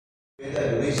The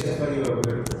donation for your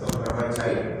from my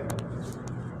child,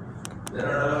 they are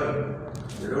not allowing.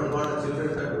 They don't want the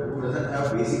children who doesn't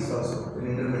have basics also in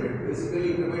intermediate.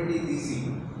 Basically, intermediate is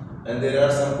easy, and there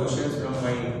are some questions from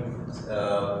my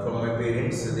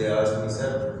parents. They asked me,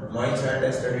 sir, my child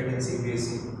has studied in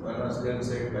CBSE. One of them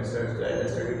said, my child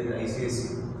has studied in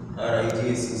ICSE or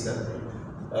IGSE, sir.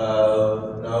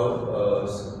 Now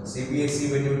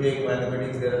CBSE, when you take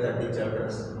mathematics, there are 30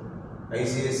 chapters.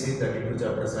 ICSE 32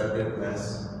 chapters are there.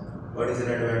 Maths. What is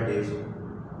an advantage?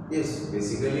 Yes,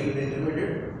 basically in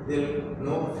intermediate, they'll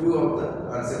know few of the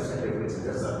concepts and references.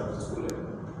 That's all of school level.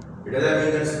 It doesn't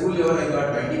mean that school level I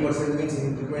got 90% means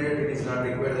in intermediate it is not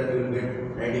required that you will get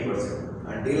 90%.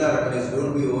 Until or unless,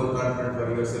 don't be overconfident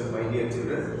for yourself, my dear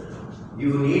children.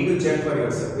 You need to check for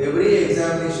yourself. Every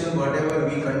examination, whatever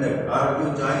we conduct, or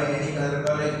you join in any other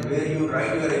college where you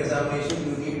write your examination,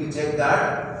 you need to check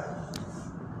that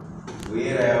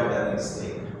where I have done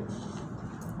mistake.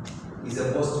 Is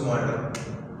a postmortem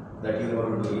that you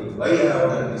have to do it. Why I have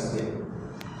done mistake?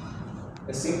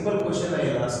 A simple question I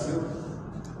will ask you.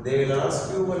 They will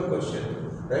ask you one question,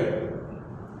 right?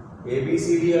 A, B,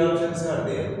 C, D options are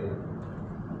there.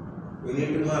 You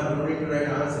need to mark. You don't need to write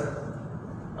answer.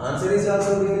 Answer is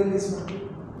also there in this one.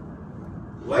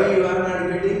 Why you are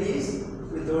not getting is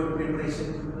without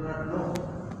preparation. You will not know.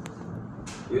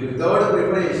 Without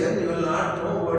preparation, you will not know what